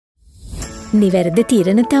නිවැරදි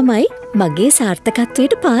තීරණ තමයි මගේ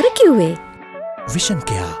සාර්ථකත්වයට පාර කිව්වේ. විෂන්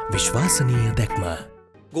කෙයා විශ්වාසනීය දැක්ම.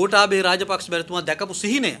 ගෝඨාභය රාජපක්ෂ මැතිතුමා දැකපු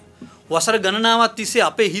සිහිනය වසර ගණනාවක් තිස්සේ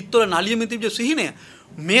අපේ හිතවල නලියමින් තිබ්බ සිහිනය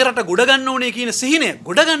මේ රට ගොඩ ගන්න ඕනේ කියන සිහිනය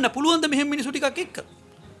ගොඩ ගන්න පුළුවන් ද මෙහෙම මිනිසු ටිකක් එක්ක?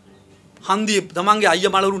 හන්දියේ තමන්ගේ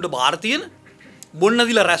අයියා මලවරුන්ට බාර තියෙන බොන්න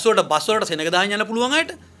දිලා රැස් වලට බස් වලට සෙනග දාගෙන යන්න පුළුවන්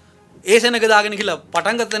අයට ඒ සෙනග දාගෙන කියලා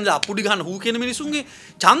පටන් ගත්ත තැනදී අපුඩි ගන්න හූ කියන මිනිසුන්ගේ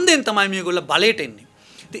ඡන්දෙන් තමයි මේගොල්ලෝ බලයට එන්නේ.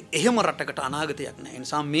 ඉතින් එහෙම රටකට අනාගතයක් නැහැ. ඒ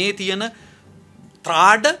නිසා මේ තියෙන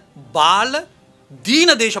ත්‍රාඩ බාල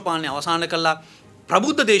දීන දේශපාලනය අවසන් කළා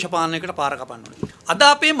ප්‍රබුද්ධ දේශපාලනයකට පාර කපන්න ඕනේ. අද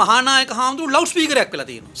අපේ මහානායක හාමුදුරු ලවුඩ් ස්පීකරයක් වෙලා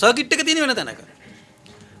තියෙනවා. සර්කිට් එක තියෙන වෙන තැනක.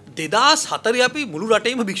 2004 අපි මුළු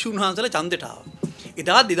රටේම භික්ෂුන් වහන්සේලා ඡන්දෙට ආවා.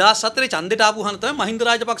 එදා 2004 ඡන්දෙට ආපුවාම තමයි මහින්ද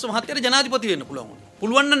රාජපක්ෂ මහත්තයාට ජනාධිපති වෙන්න පුළුවන් වුණේ.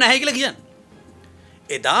 පුළුවන් නම් නැහැ කියලා කියන්නේ.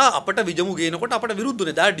 එදා අපට විජමු ගේනකොට අපට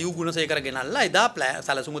විරුද්ධුනේ. එදා ඩියු ගුණසේකර ගෙනල්ලා එදා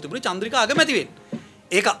සැලසුම තිබුණේ චන්ද්‍රිකා අගමැති වෙන්න.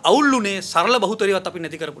 ඒක අවුල්ුනේ සරල බහුතරයවත් අපි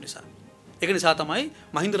නැති කරපු නිසා. ඒක නිසා තමයි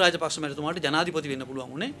මහින්ද රාජපක්ෂ මැතිතුමාට ජනාධිපති වෙන්න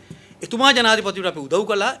පුළුවන් වුණේ. එතුමා ජනාධිපතිවට අපි උදව්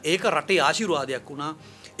කළා. ඒක රටේ ආශිර්වාදයක් වුණා.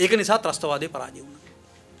 ඒක නිසා ත්‍රස්තවාදේ පරාජය වුණා.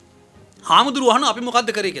 හාමුදුරුවෝ අහන අපි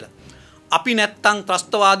මොකද්ද කරේ කියලා. අපි නැත්තම්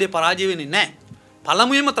ත්‍රස්තවාදේ පරාජය වෙන්නේ නැහැ.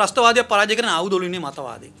 පළමුවෙන්ම ත්‍රස්තවාදය පරාජය කරන ආයුධවලින්නේ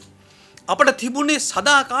මතවාදය. අපිට තිබුණේ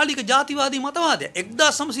සදාකාලික ජාතිවාදී මතවාදය.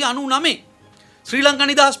 1999 ශ්‍රී ලංකා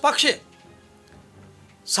නිදහස් පක්ෂය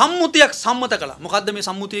සම්මුතියක් සම්මත කළා. මොකද්ද මේ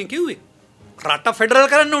සම්මුතියෙන් කිව්වේ? රට ෆෙඩරල්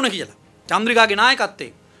කරන්න ඕන කියලා. චන්ද්‍රිකාගේ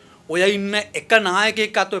නායකත්වයේ ඔය ඉන්න එක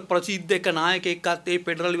නායකයෙක්වත් ඔය ප්‍රසිද්ධ එක නායකයෙක්වත් ඒ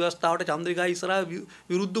ෆෙඩරල් ව්‍යවස්ථාවට චන්ද්‍රිකා ඉස්සරහා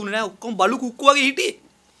විරුද්ධ වුණේ නැහැ. ඔක්කොම බලු කුක්කු වගේ හිටියේ.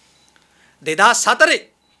 2004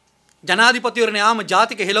 ජනාධිපතිවරණේ ආම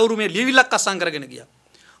ජාතික හෙළවුරුමේ ලියවිල්ලක් අස්සම් කරගෙන ගියා.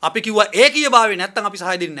 අපි කිව්වා ඒකීයභාවය නැත්තම් අපි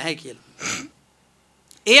සහාය දෙන්නේ නැහැ කියලා.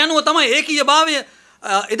 ඒ අනුව තමයි ඒකීයභාවය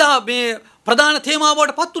එදා මේ ප්‍රධාන තේමාව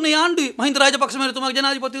බවට පත් වුණේ ආණ්ඩුවේ මහින්ද රාජපක්ෂ මැතිතුමාගේ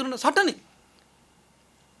ජනාධිපතිවරණ සටනේ.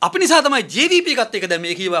 අපි නිසා තමයි JVP එකත් එක දැන්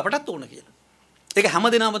මේකීයව අපටත් ඕන කියලා. ඒක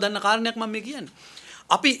හැමදෙනාම දන්න කාරණයක් මම මේ කියන්නේ.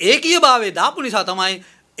 අපි ඒකීයභාවයේ දාපු නිසා තමයි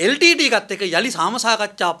LTT එකත් එක යලි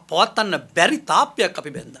සාමසාකච්ඡා පවත්වන්න බැරි තාප්පයක්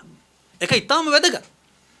අපි බැන්දා. ඒක ඊටාම වැදගත්.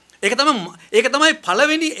 ඒක තමයි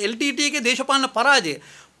පළවෙනි LTT එකේ දේශපාලන පරාජය.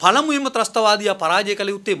 පළමුවෙන්ම ත්‍රස්තවාදියා පරාජය කළ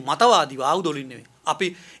යුත්තේ මතවාදීව ආයුධවලින් නෙවෙයි. අපි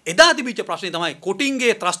එදා තිබිච්ච ප්‍රශ්නේ තමයි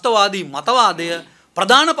කොටින්ගේ ත්‍රස්තවාදී මතවාදය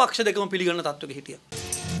ප්‍රධාන පක්ෂ දෙකම පිළිගන්න තත්ත්වෙක හිටියා.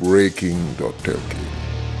 Breaking.lk